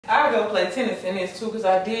I go play tennis in this too, because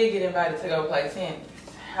I did get invited to go play tennis.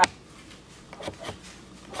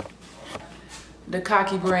 The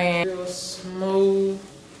Cocky brand, real smooth.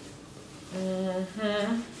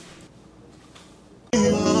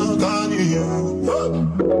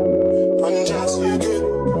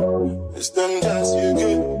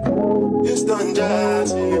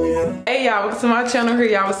 Hey y'all, welcome to my channel. Here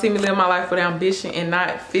y'all will see me live my life with ambition and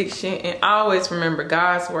not fiction. And always remember,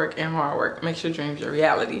 God's work and hard work makes your dreams your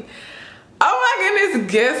reality. Oh my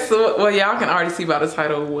goodness, guess what? Well, y'all can already see by the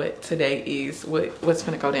title what today is, what's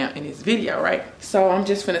finna go down in this video, right? So I'm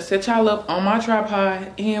just finna set y'all up on my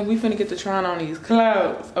tripod and we finna get to trying on these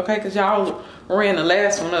clothes, okay? Cause y'all ran the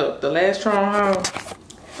last one up, the last try on haul,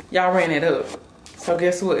 y'all ran it up. So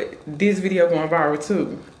guess what? This video going viral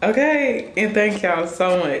too, okay? And thank y'all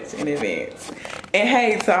so much in advance. And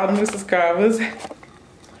hey, to all the new subscribers.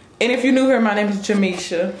 And if you're new here, my name is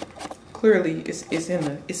Jamishya. Clearly, it's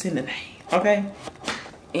in the name. Okay,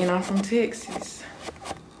 and I'm from Texas.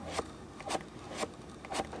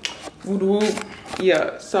 Woo woo.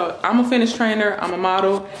 Yeah, so I'm a fitness trainer, I'm a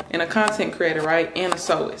model, and a content creator, right? And a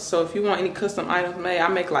sewist. So if you want any custom items made, I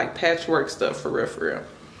make like patchwork stuff for real.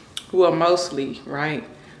 Well, mostly, right?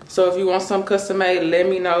 So if you want some custom made, let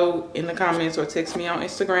me know in the comments or text me on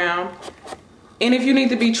Instagram. And if you need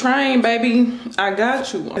to be trained, baby, I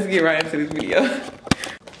got you. Let's get right into this video.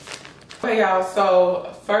 Okay, y'all,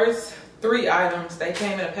 so first, 3 items. They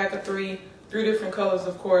came in a pack of 3 different colors,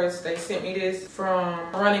 of course. They sent me this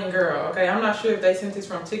from Running Girl. Okay, I'm not sure if they sent this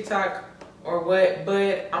from TikTok or what,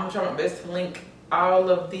 but I'm gonna try my best to link all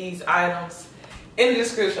of these items in the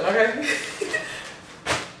description, okay?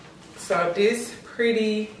 So this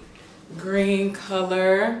pretty green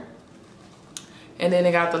color, and then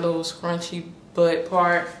they got the little scrunchy butt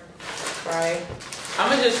part, right? I'm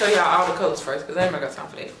gonna just show y'all all the colors first because I ain't got time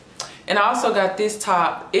for that. And I also got this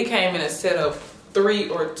top. It came in a set of 3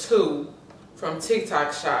 or 2 from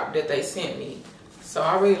TikTok shop that they sent me. So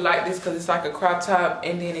I really like this because it's like a crop top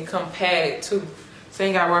and then it come padded too. So you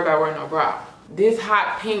ain't gotta worry about wearing no bra. This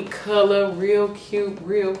hot pink color, real cute,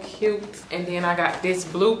 real cute. And then I got this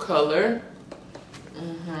blue color.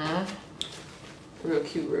 Real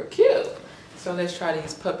cute, real cute. So let's try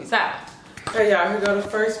these puppies out. Okay, y'all, here go the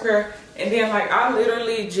first pair. And then like I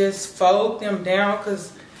literally just fold them down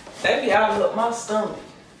because they be out of my stomach.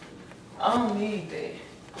 I don't need that,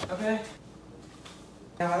 okay?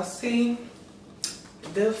 Y'all see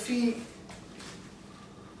the feet.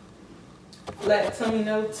 Flat tummy,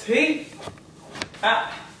 no teeth.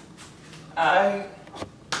 Real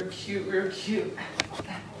cute, real cute.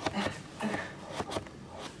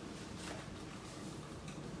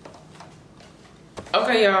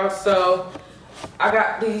 Okay, y'all, so I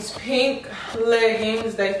got these pink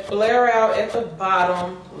leggings. They flare out at the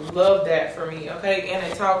bottom. Love that for me, okay? And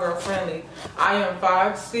they're tall girl friendly. I am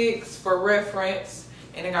 5'6" for reference.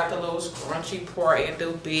 And they got the little scrunchy part at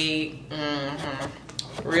the big.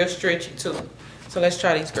 Real stretchy too. So let's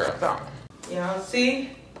try these girls on. Y'all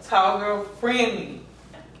see? Tall girl friendly.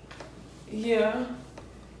 Yeah.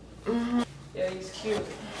 Yeah, he's cute.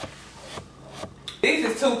 These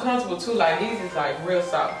is too comfortable too. Like these is like real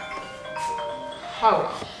soft. Hold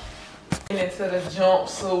on. Into the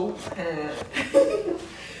jumpsuit.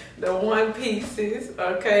 The one pieces.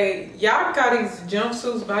 Okay. Y'all got these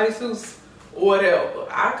jumpsuits, bodysuits, whatever.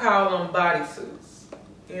 I call them bodysuits.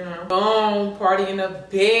 You know. Boom. Party in the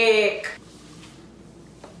back.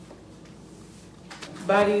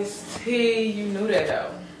 Bodies tee. You knew that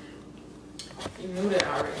though. You knew that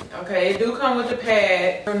already. Okay. It do come with the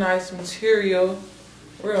pad. Real nice material.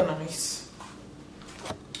 Real nice.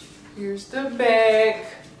 Here's the bag.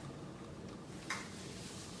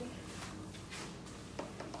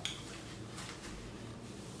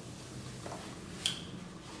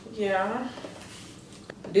 Yeah.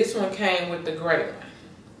 This one came with the gray one,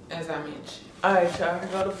 as I mentioned. Alright, y'all, here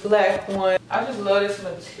go the black one. I just love this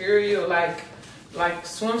material, like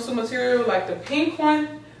swimsuit material, like the pink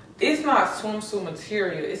one. It's not swimsuit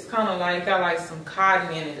material. It's kind of like got like some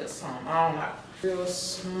cotton in it or something. I don't know. Real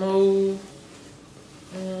smooth.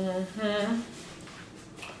 Oh,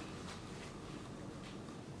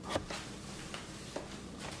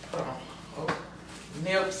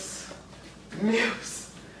 nips.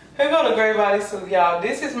 Here go the gray bodysuit, y'all.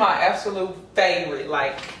 This is my absolute favorite.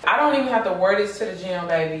 Like, I don't even have to wear this to the gym,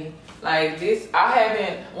 baby. Like this, I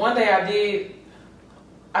haven't. One day I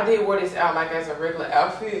did wear this out like as a regular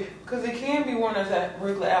outfit, cause it can be worn as a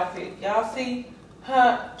regular outfit. Y'all see?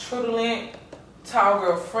 True to length, tall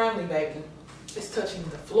girl friendly, baby. It's touching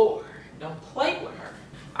the floor. Don't play with her.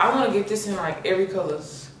 I want to get this in like every color.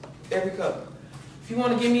 If you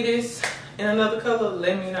want to give me this in another color,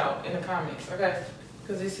 let me know in the comments, okay?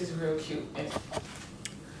 Because this is real cute.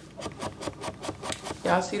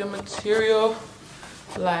 Y'all see the material?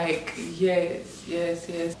 Like, yes, yes,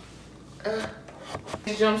 yes.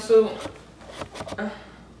 This jumpsuit.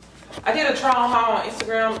 I did a try on haul on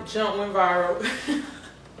Instagram. Jump went viral.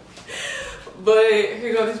 But here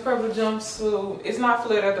you go, this purple jumpsuit. It's not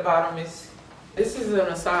flat at the bottom. This is in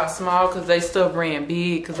a size small because they still ran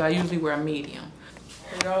big because I usually wear a medium.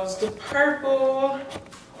 Here goes the purple.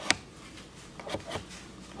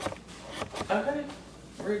 Okay,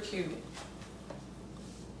 real cute.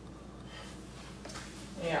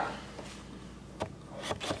 Yeah.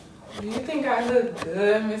 Do you think I look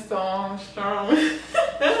good, Mr. Armstrong?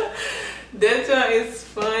 That one is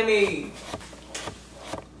funny.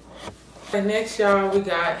 And next, y'all, we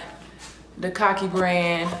got the Cocky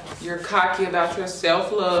brand. You're cocky about your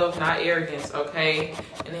self-love, not arrogance, okay?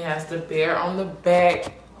 And it has the bear on the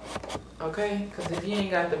back, okay? Because if you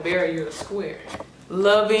ain't got the bear, you're a square.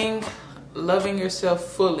 Loving yourself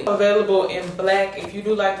fully. Available in black. If you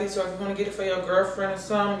do like this, or if you want to get it for your girlfriend or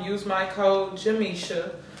something, use my code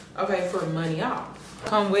Jamishya, okay, for money off.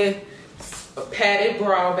 Come with a padded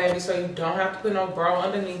bra, baby, so you don't have to put no bra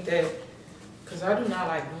underneath that. Because I do not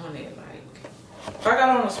like doing it. If I got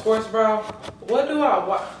on a sports bra,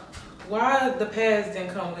 why the pads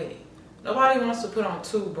didn't come with it? Nobody wants to put on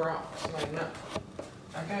 2 bras. Like, no.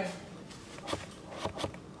 Okay?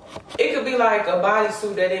 It could be like a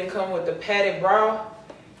bodysuit that didn't come with the padded bra.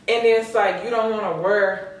 And then it's like you don't want to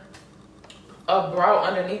wear a bra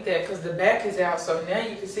underneath that because the back is out. So now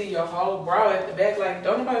you can see your whole bra at the back. Like,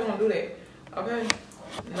 don't nobody want to do that. Okay?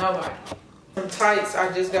 Nobody. Some tights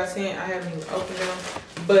I just got sent. I haven't even opened them.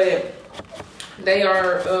 But they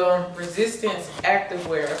are resistance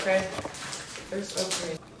activewear, okay? It's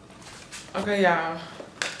okay. Okay, y'all.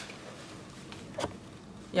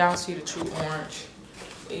 Y'all see the true orange.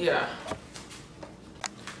 Yeah.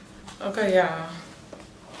 Okay, y'all.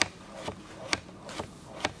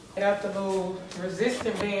 I got the little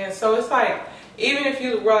resistant band. So it's like, even if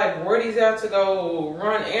you wear these out to go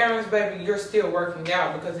run errands, baby, you're still working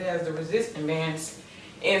out because it has the resistant bands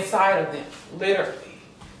inside of them, literally.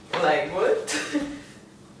 Like, what?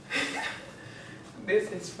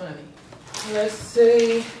 This is funny. Let's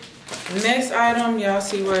see. Next item, y'all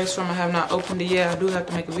see where it's from. I have not opened it yet. I do have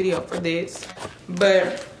to make a video for this.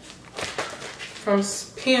 But from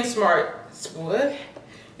PenSmart, what?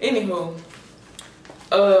 Anywho,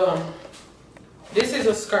 this is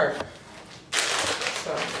a skirt.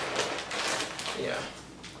 So, yeah.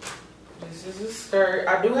 This is a skirt.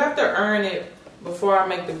 I do have to earn it before I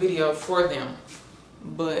make the video for them.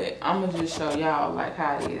 But I'm gonna just show y'all like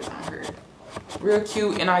how it is on her. Real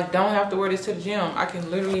cute, and I don't have to wear this to the gym. I can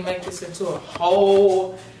literally make this into a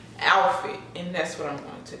whole outfit, and that's what I'm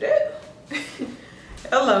going to do.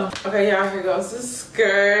 Hello. Okay, y'all, here goes the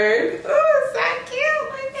skirt. Oh, it's so cute.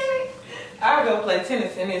 Look at it. I'll go play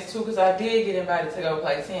tennis in this too, because I did get invited to go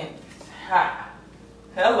play tennis. Hi.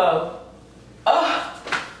 Hello. Oh,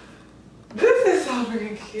 this is so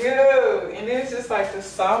freaking cute. And it's just like the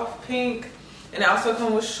soft pink. And it also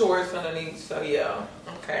comes with shorts underneath, so yeah,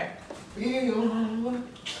 okay.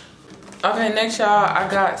 Okay, next y'all, I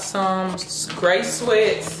got some gray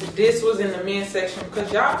sweats. This was in the men's section because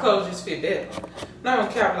y'all clothes just fit better. Not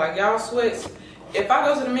gonna cap, like y'all sweats. If I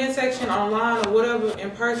go to the men's section online or whatever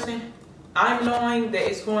in person, I'm knowing that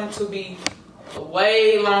it's going to be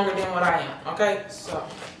way longer than what I am, okay? So,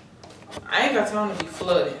 I ain't got time to be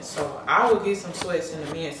flooding, so I will get some sweats in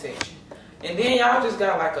the men's section. And then y'all just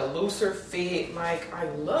got like a looser fit. Like, I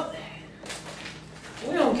love that.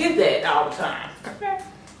 We don't get that all the time. Okay.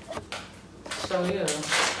 So yeah.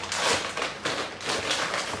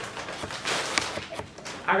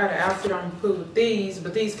 I got an outfit I'm gonna put with these,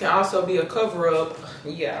 but these can also be a cover up.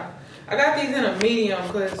 Yeah. I got these in a medium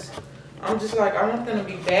because I'm just like, I want them to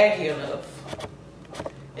be baggy enough.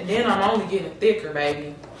 And then I'm only getting thicker,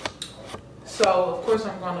 baby. So of course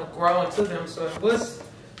I'm gonna grow into them. So it was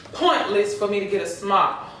pointless for me to get a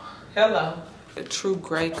small. Hello. The true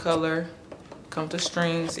gray color. Comes to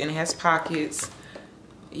strings and it has pockets.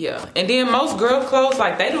 Yeah. And then most girl clothes,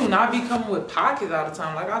 like, they do not be coming with pockets all the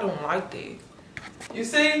time. Like, I don't like that. You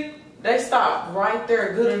see? They stop right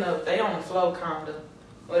there good enough. They on the floor kinda.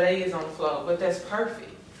 Well, they is on the floor, but that's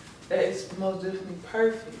perfect. That is most definitely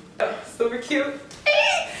perfect. Super cute.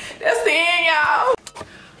 That's the end, y'all.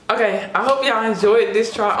 Okay, I hope y'all enjoyed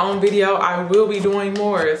this try on video. I will be doing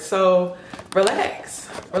more, so relax,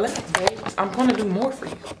 babe. I'm gonna do more for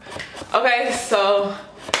you. Okay, so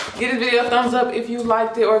give this video a thumbs up if you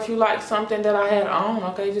liked it, or if you liked something that I had on.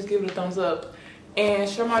 Okay, just give it a thumbs up and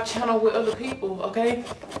share my channel with other people. Okay,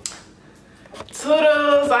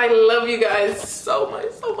 Toodles. I love you guys so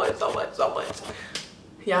much, so much, so much, so much.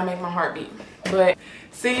 Y'all make my heart beat. But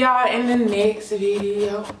see y'all in the next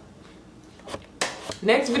video.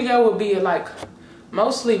 Next video will be like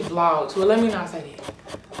mostly vlogs. Well, let me not say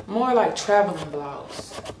that. More like traveling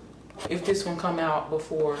vlogs. If this one come out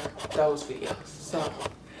before those videos. So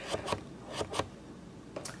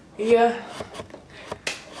yeah.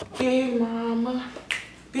 Big mama.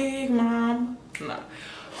 Big mama. No.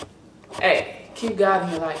 Hey, keep God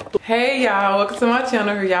in your life. Hey y'all, welcome to my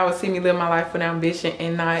channel. Here y'all will see me live my life with ambition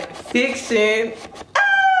and not fiction.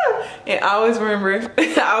 Ah! And always remember,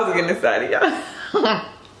 I was getting excited, y'all.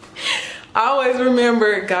 Always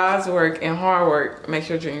remember God's work and hard work makes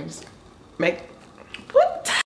your dreams.